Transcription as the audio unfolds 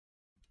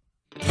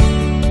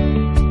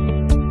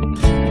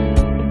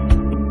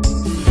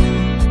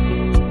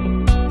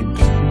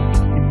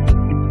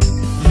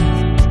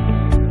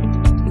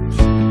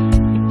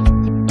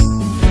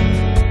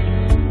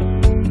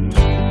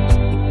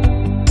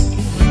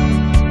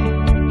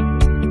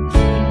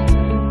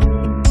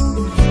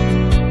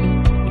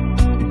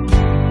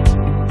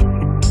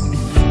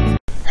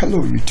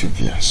Hello YouTube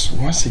viewers,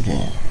 once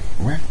again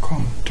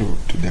welcome to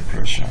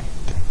decoration.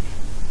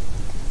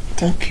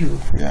 Thank you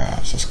for your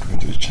subscribing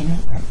to the channel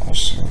and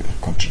also your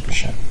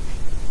contribution.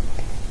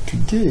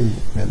 Today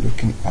we are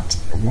looking at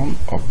one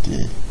of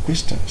the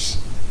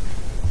questions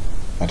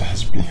that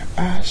has been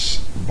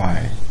asked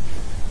by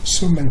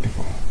so many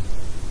people,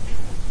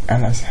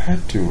 and I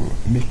had to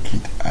make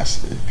it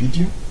as a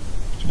video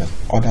so that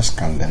others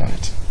can learn on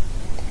it.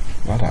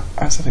 But I'll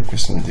answer the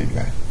question they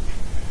like.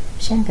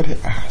 Somebody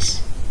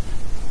asked,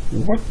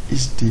 what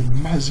is the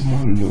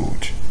maximum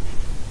load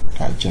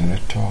that a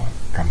generator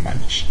can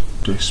manage?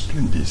 To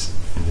explain this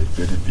in a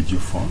very video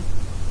form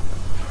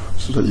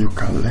so that you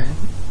can learn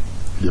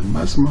the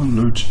maximum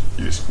load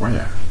is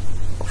required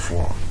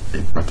for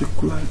a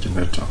particular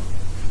generator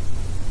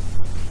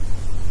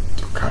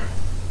to carry.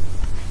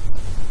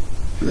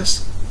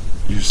 Let's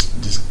use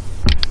this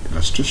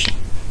illustration.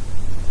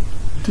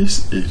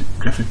 This is a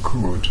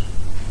graphical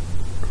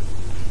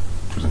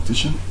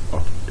presentation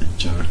of a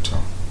generator.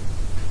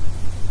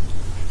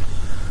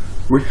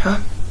 We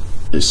have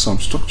some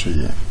structure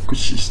here,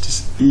 which is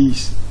this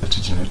is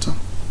electric generator.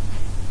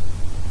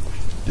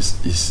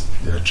 This is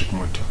the electric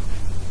motor.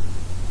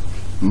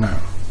 Now,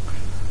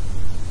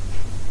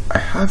 I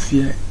have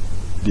here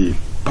the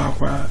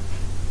power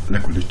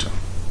regulator,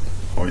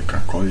 or you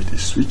can call it a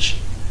switch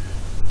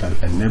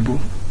that enable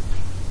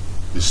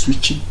the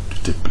switching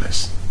to take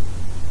place.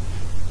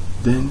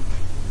 Then,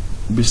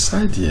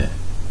 beside here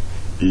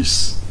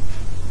is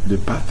the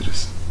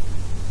batteries,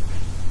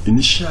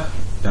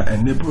 that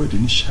enable the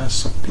initial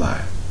supply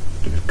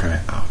to be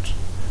carried out.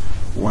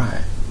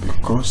 Why?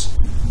 Because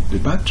the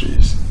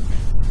batteries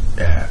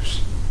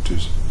helps to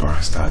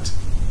power start,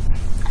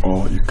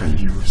 or you can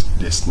use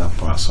the snap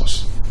power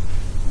source.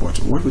 But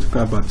what we're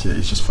talking about here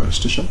is just for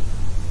illustration.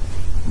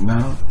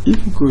 Now,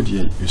 if you go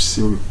there, you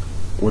see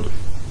what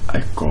I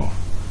call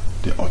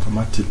the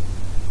automatic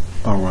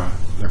power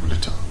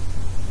regulator.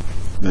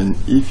 Then,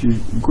 if you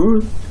go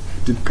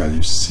typically,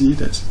 you see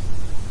that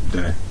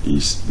there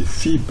is the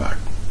feedback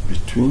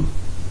between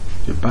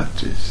the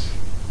batteries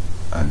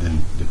and then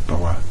the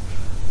power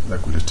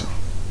regulator.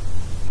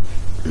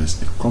 There's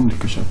a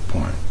communication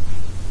point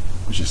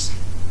which is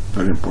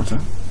very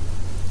important.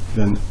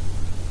 Then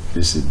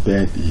there's a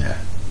bed here.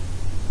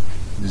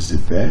 This is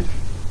the bed,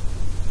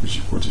 which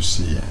is what you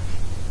see here,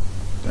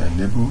 that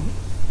enable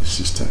the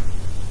system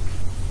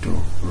to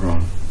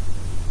run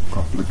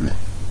completely.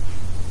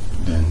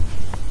 Then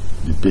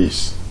the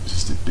base, this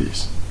is the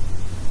base.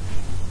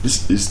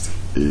 This is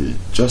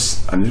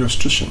just an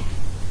illustration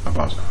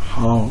about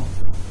how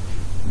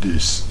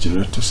this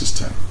generator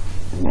system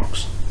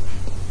works.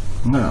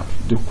 Now,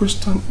 the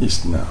question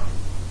is now,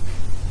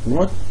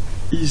 what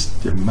is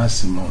the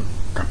maximum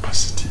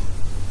capacity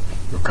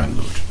you can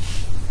load?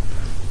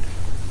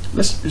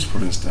 Let's use, for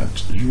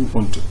instance, you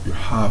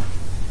have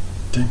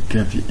 10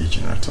 kVA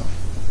generator,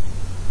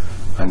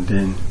 and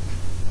then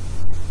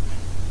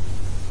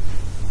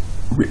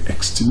we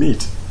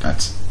estimate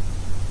that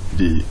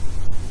the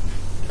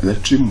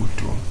electric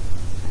motor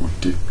will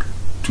take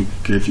 2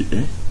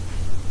 kVA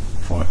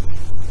for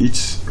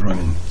each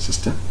running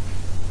system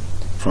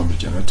from the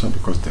generator,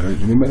 because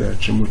remember the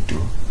electric motor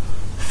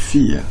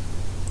feed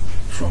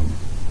from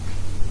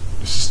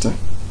the system.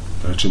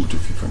 The electric motor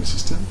feed from the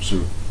system,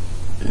 so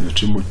the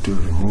electric motor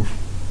remove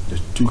the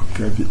 2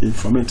 kVA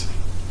from it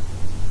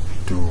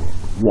to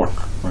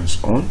work on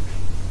its own.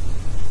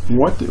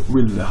 What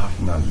we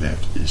have now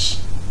left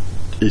is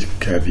 8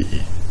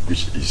 kVA,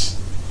 which is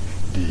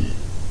the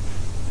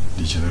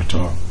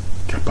generator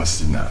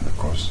capacity now,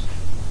 because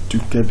 2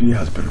 kVA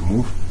has been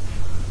removed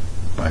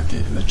by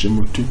the electric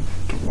motor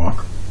to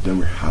work. Then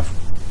we have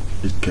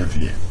 8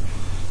 kVA.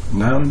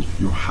 Now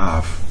you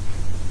have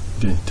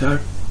the entire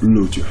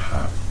load you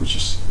have, which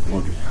is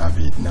what we have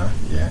it now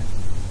here.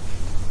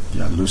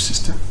 The load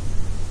system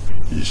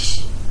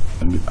is,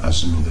 and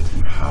assuming that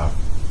you have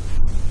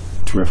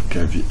 12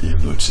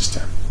 kVA load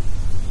system.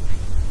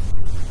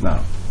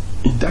 Now,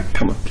 in that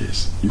kind of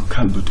case, you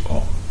can't load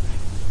all.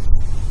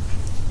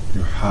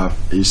 You have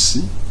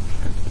AC,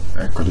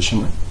 air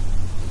conditioner,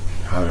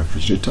 you have a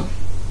refrigerator,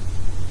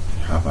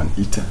 you have an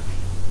heater,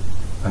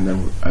 and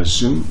then we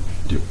assume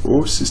the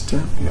old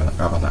system, you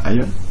have an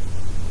iron.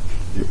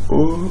 The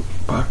old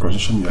power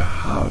consumption in your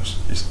house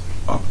is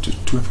up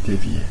to 12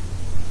 kVA.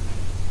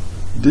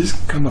 This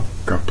kind of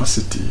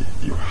capacity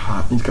you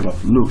have in kind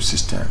of load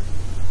system,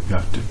 you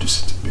have to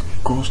reduce it,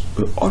 because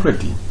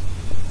already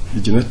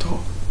the generator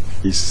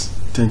is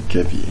 10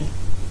 kVA.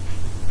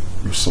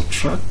 You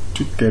subtract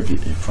 2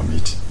 kVA from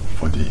it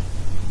for the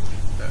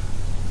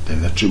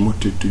electric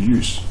motor to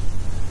use.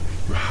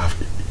 You have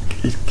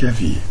 8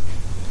 kVA.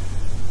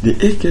 The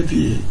 8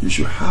 kVA, you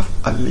should have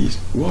at least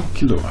 1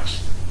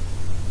 kilowatts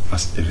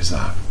as a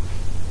reserve.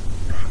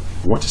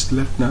 What is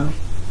left now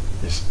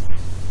is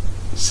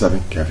 7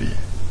 kVA.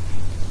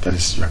 That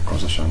is your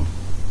consumption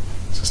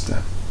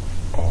system,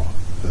 or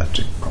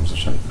electric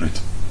consumption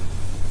rate.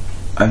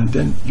 And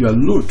then your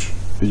load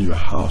in your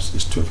house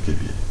is 12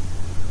 kVA.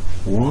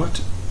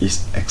 What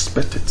is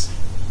expected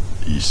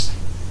is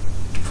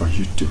for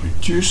you to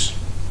reduce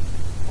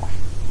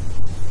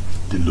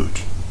the load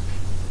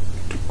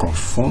to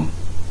conform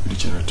with the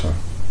generator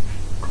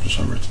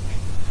compression rate.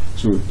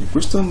 So the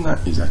question now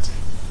is that,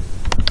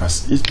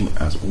 as it's been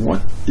asked,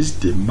 what is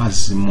the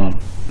maximum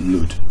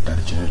load that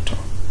the generator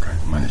can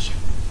manage?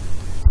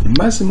 The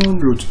maximum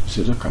load the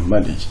generator can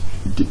manage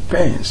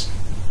depends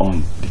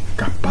on the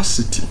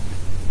capacity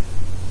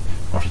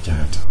of the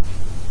generator.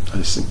 That's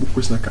a simple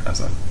question I can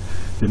answer.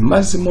 The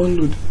maximum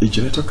load a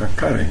generator can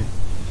carry,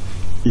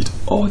 it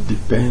all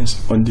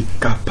depends on the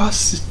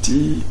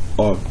capacity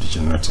of the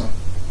generator.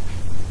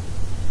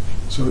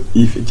 So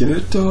if a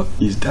generator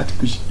is that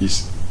which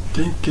is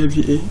 10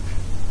 kVA,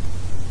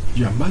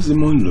 your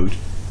maximum load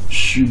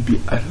should be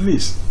at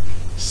least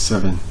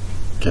 7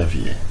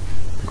 kVA,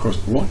 because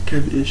 1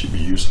 kVA should be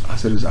used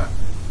as a reserve.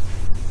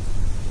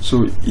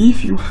 So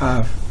if you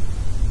have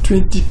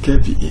 20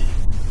 kVA,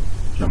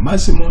 your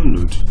maximum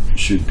load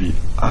should be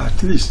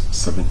at least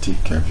 17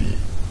 kVA,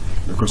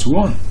 because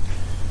one,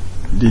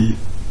 the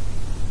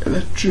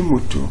electric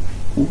motor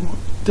will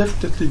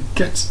definitely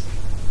get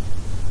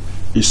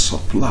a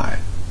supply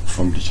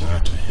from the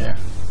generator here.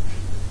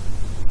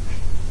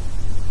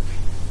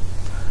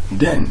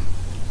 Then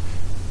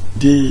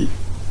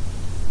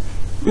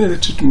when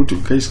electric motor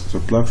gets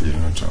supply for the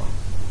generator,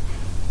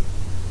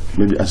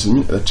 maybe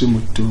assuming electric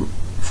motor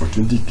for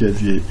 20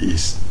 kVA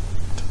is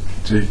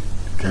 3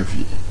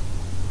 kVA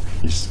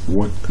is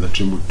what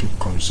electric motor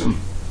consumes,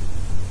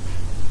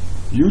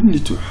 you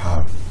need to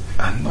have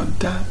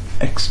another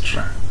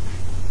extra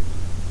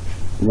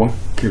 1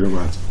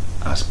 kilowatt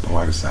as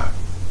power reserve.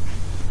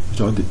 It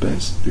all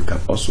depends. You can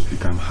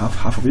have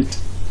half of it,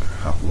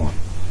 have one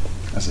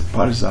as a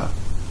power reserve.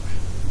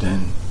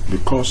 Then,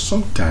 because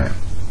sometimes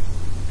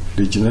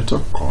the generator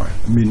coil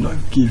may not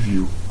give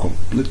you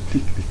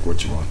completely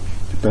what you want,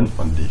 depend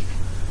on the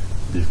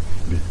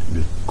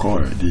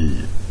coil,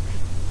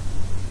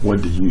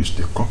 what they use,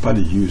 the copper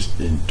they use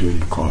in doing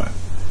the coil.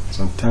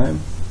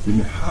 Sometimes you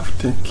may have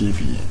 10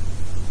 kVA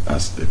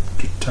as the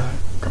total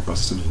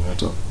capacity of the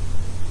generator,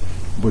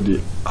 but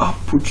the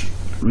output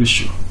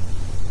ratio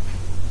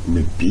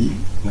may be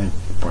 9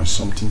 point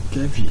something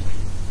kVA.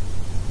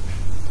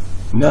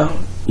 Now,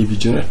 if the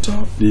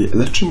generator, the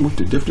electric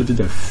motor definitely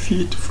the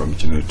feed from the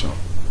generator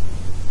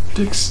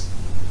takes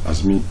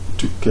as me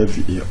 2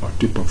 kVA or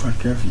 2.5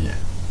 kVA,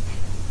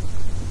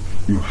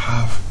 you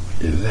have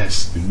a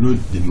less, you know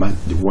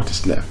the what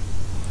is left.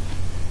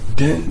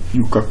 Then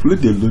you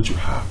calculate the load you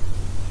have.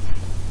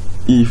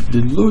 If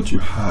the load you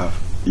have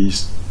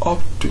is up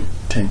to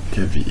 10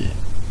 kVA,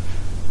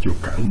 you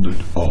can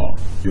load all.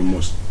 You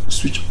must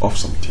switch off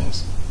some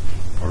things.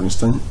 For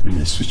instance, you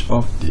may switch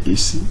off the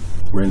AC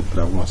when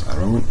other ones are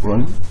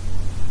running,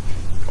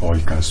 or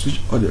you can switch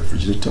off the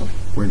refrigerator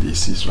when the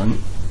AC is running,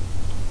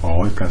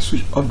 or you can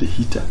switch off the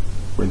heater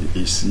when the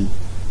AC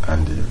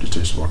and the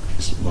refrigerator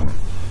is running.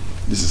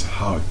 This is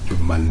how you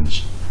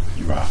manage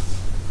your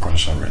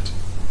consumption rate.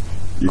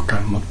 You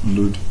cannot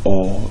load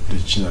all the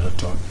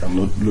generator, you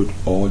cannot load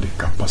all the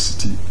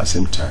capacity at the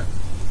same time.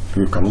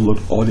 You cannot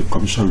load all the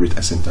consumption rate at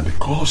the same time,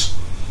 because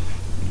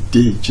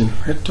the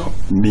generator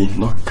may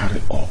not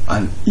carry all.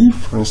 And if,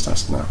 for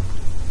instance, now,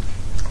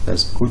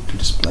 let's go to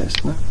this place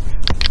now.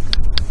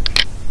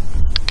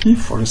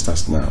 If, for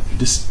instance, now,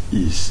 this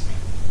is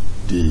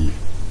the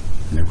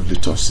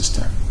regulator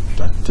system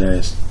that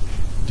tells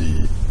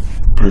the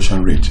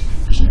operation rate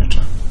of the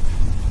generator.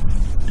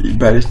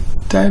 By the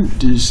time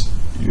this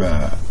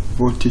your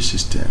voltage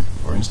system,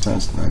 for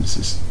instance, now this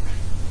is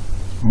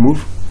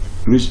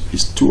reach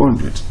is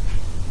 200.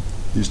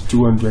 This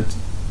 200,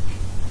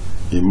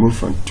 it move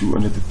from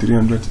 200 to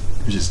 300,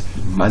 which is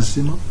the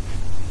maximum.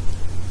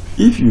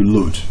 If you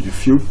load,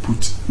 if you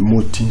put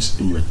more things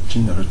in your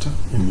generator,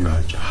 in your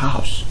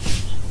house,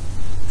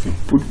 if you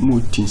put more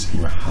things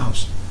in your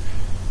house,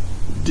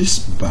 this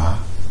bar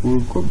will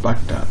go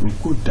back down,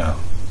 will go down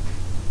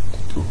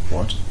to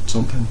what?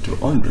 Sometimes to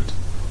 100,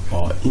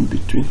 or in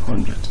between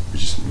 100,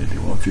 which is maybe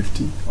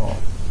 150, or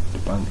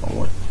depending on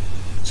what.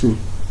 So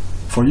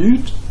for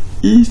you,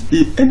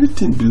 if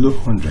anything below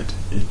 100,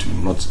 it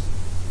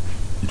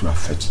will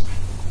affect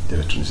the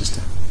electronic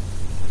system.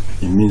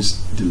 It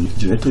means the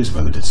generator is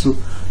validated. So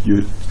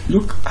you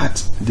look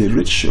at the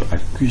ratio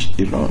at which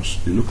it runs.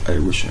 You look at the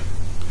ratio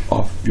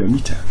of your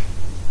meter.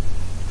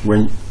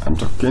 When I'm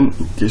talking,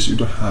 in case you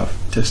don't have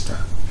tester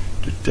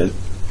to test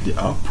the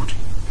output,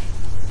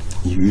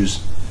 you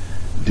use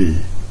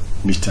the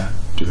meter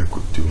to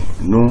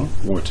know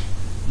what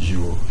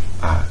you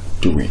are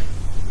doing.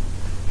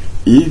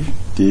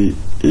 If the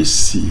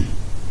AC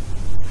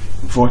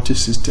voltage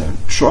system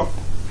drop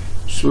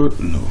so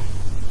low,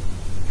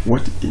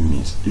 what it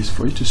means is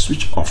for you to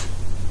switch off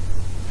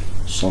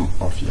some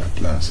of your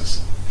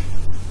appliances.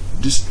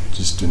 This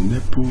is to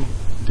enable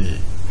the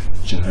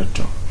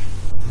generator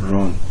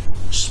run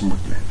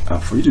smoothly.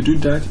 And for you to do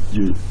that,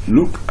 you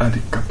look at the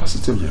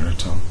capacity of the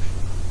generator,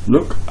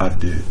 look at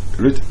the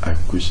rate at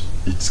which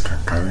it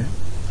can carry,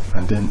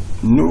 and then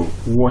know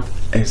what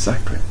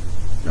exactly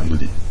you are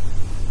loading.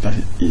 That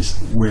is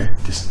where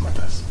this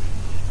matters.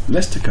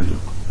 Let's take a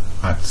look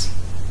at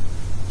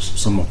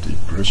some of the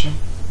operation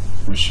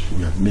which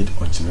we have made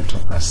on generator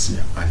and see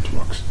how it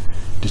works.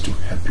 This will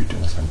help you to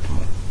understand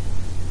more.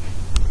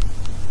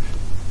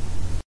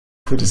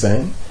 For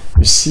design,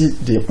 you see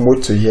the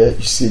motor here,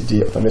 you see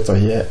the alternator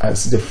here, and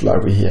see the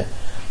flywheel here.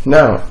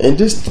 Now, in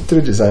these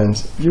three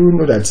designs, you will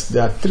know that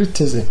there are three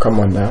things in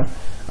common now,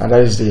 and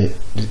that is the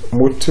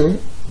motor,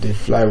 the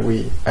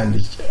flywheel, and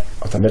the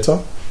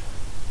alternator.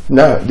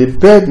 Now, the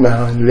bed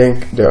now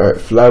link the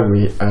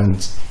flywheel and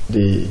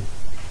the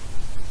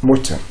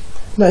motor.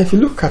 Now, if you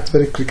look at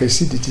very quickly, you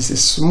see that it is a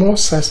small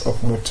size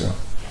of motor.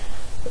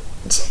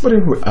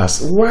 Somebody will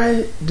ask,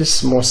 why this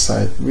small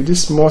size? Will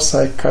this small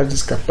size carry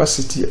this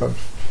capacity of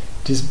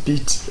this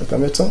bit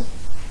alternator?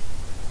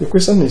 The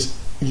question is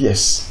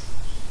yes.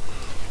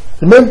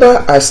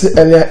 Remember, I said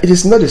earlier, it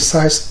is not the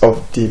size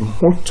of the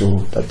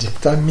motor that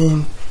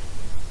determines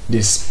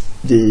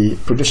the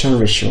production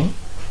ratio,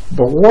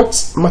 but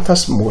what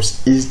matters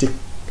most is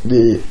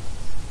the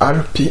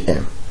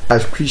RPM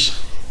at which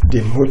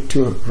the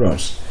motor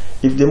runs.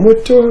 If the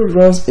motor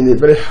runs in a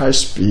very high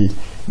speed,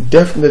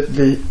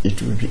 definitely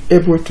it will be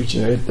able to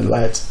generate the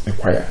light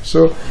required.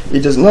 So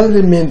it does not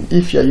really mean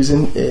if you are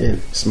using a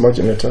small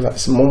generator, like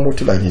small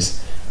motor like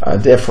this,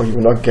 therefore you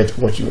will not get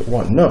what you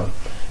want. No,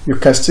 you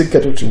can still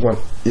get what you want.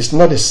 It's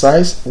not the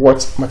size.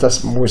 What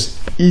matters most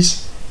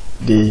is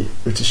the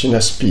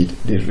rotational speed,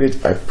 the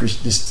rate at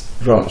which this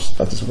runs.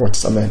 That is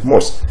what matters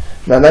most.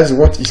 Now that is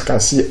what you can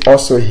see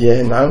also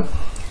here. Now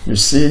you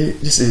see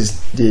this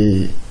is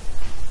the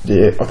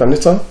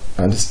alternator,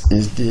 and this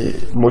is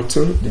the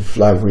motor, the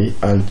flywheel,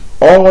 and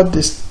all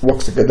this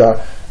works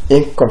together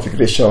in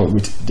configuration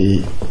with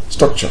the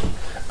structure.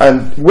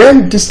 And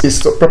when this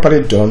is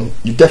properly done,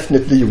 you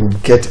will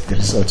get the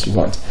result you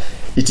want.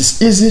 It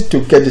is easy to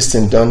get this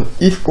thing done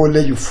if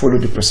only you follow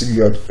the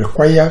procedure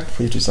required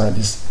for you to design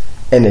this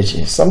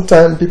energy.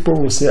 Sometimes people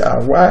will say,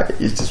 why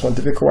is this one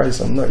difficult? Why is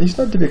this one not? It's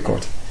not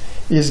difficult.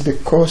 It's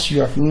because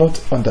you have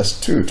not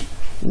understood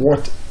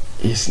what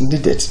is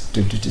needed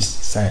to do this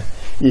design.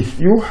 If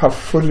you have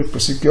followed the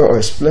procedure or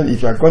explained,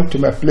 if you are going to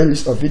my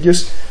playlist of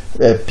videos,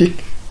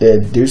 pick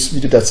those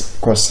videos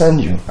that concern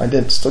you and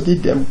then study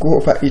them,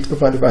 go over it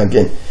over and over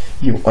again,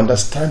 you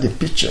understand the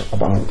picture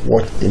about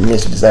what it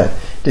means to design.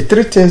 The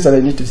three things that I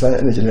need to design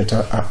an energy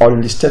generator are all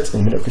listed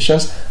in many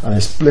questions, and I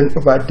explain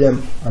over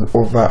them and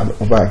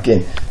over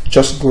again.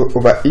 Just go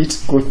over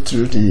it, go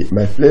through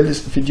my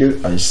playlist video,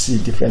 and see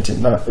different things.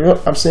 Now, you know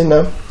what I'm saying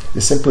now? The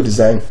simple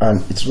design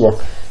and its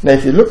work. Now,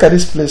 if you look at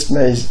this place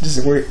now, this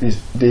is where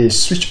the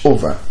switch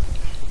over.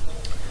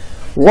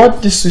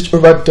 What this switch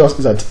over does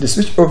is that the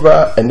switch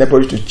over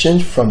enables you to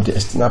change from the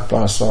external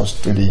power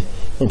source to the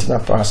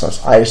internal power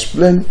source. I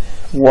explained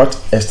what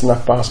external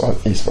power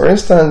source is. For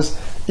instance,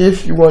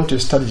 if you want to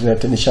start the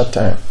generator initial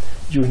time,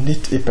 you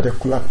need a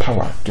particular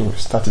power to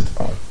start it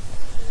on,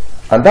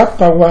 and that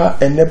power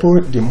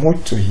enables the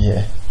motor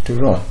here to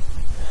run.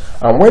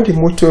 And when the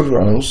motor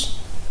runs,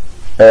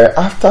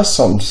 after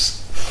some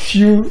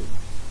few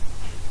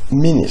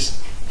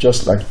minutes,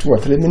 just like 2 or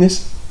 3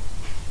 minutes,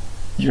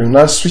 you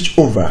now switch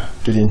over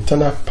to the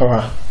internal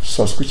power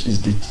source, which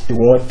is the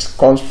one that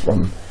comes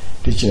from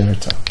the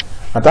generator.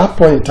 At that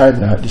point in time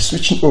now, the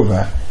switching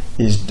over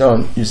is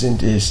done using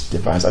this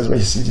device. That's why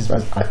you see this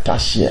device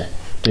attached here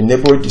to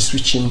enable the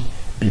switching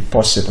be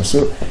possible.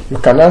 So you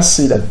can now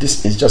see that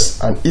this is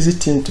just an easy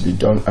thing to be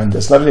done, and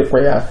does not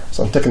require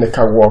some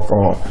technical work,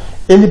 or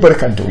anybody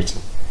can do it.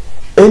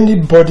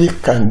 Anybody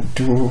can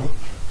do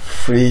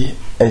free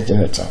energy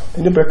generator.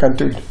 Anybody can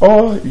do it.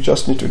 All you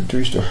just need to do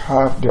is to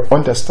have the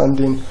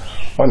understanding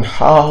on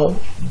how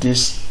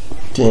these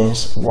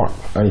things work.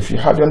 And if you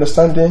have the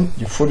understanding,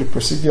 you follow the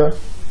procedure,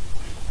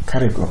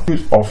 carry go.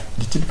 Of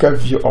the typical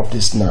view of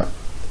this now.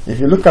 If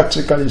you look at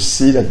it, you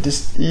see that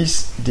this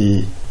is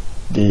the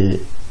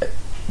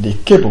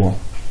cable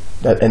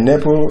that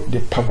enable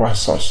the power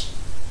source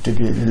to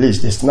be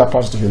released, the external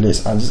power source to be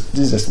released, and this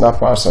is the external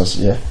power source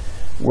here.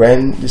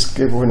 When this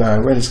cable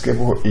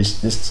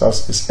this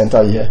source is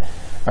entered here,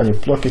 and you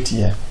plug it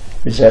here,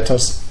 the generator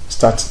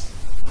start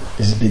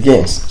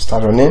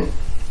running.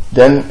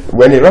 Then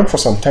when it runs for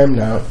some time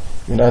now,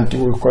 you now do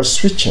what we call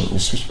switching. You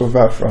switch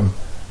over from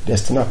the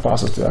external power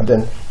source and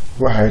then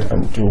go ahead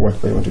and do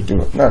what you want to do.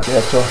 Now the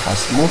generator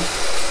has moved,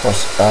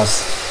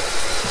 has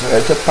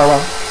generated power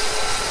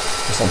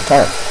for some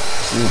time.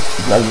 See,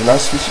 now you now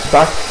switch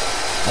back.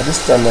 At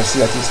this time, I see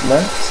that it's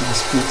now, see the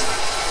speed.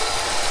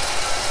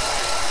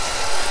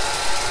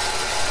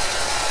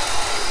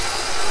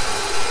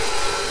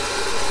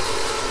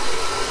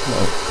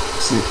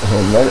 See,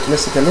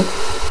 let's take a look.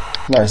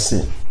 Now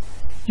see,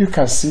 you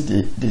can see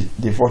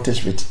the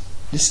voltage rate.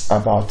 This is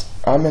about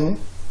how many?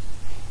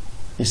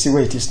 You see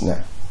where it is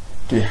now,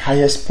 to the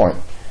highest point.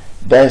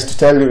 That is to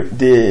tell you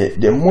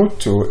the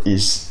motor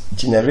is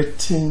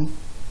generating,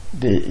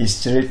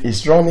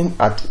 is running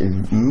at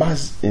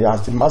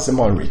the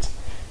maximum rate.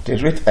 The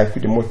rate at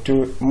which the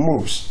motor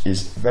moves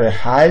is very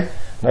high.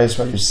 That is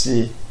why you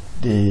see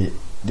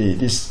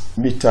this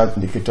meter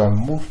indicator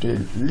move to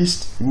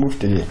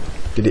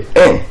the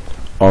end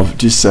of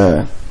this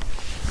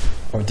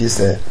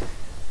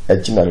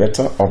a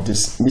generator of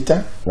this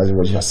meter. That's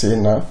what you are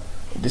saying now.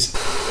 This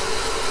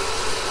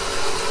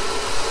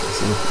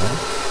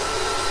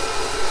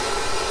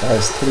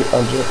is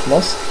 300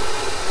 plus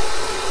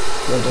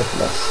 200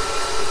 plus.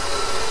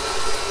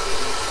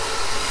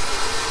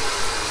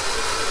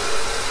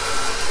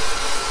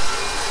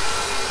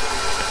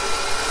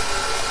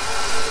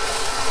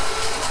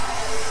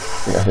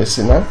 Yeah, you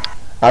see now.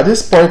 At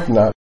this point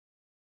now,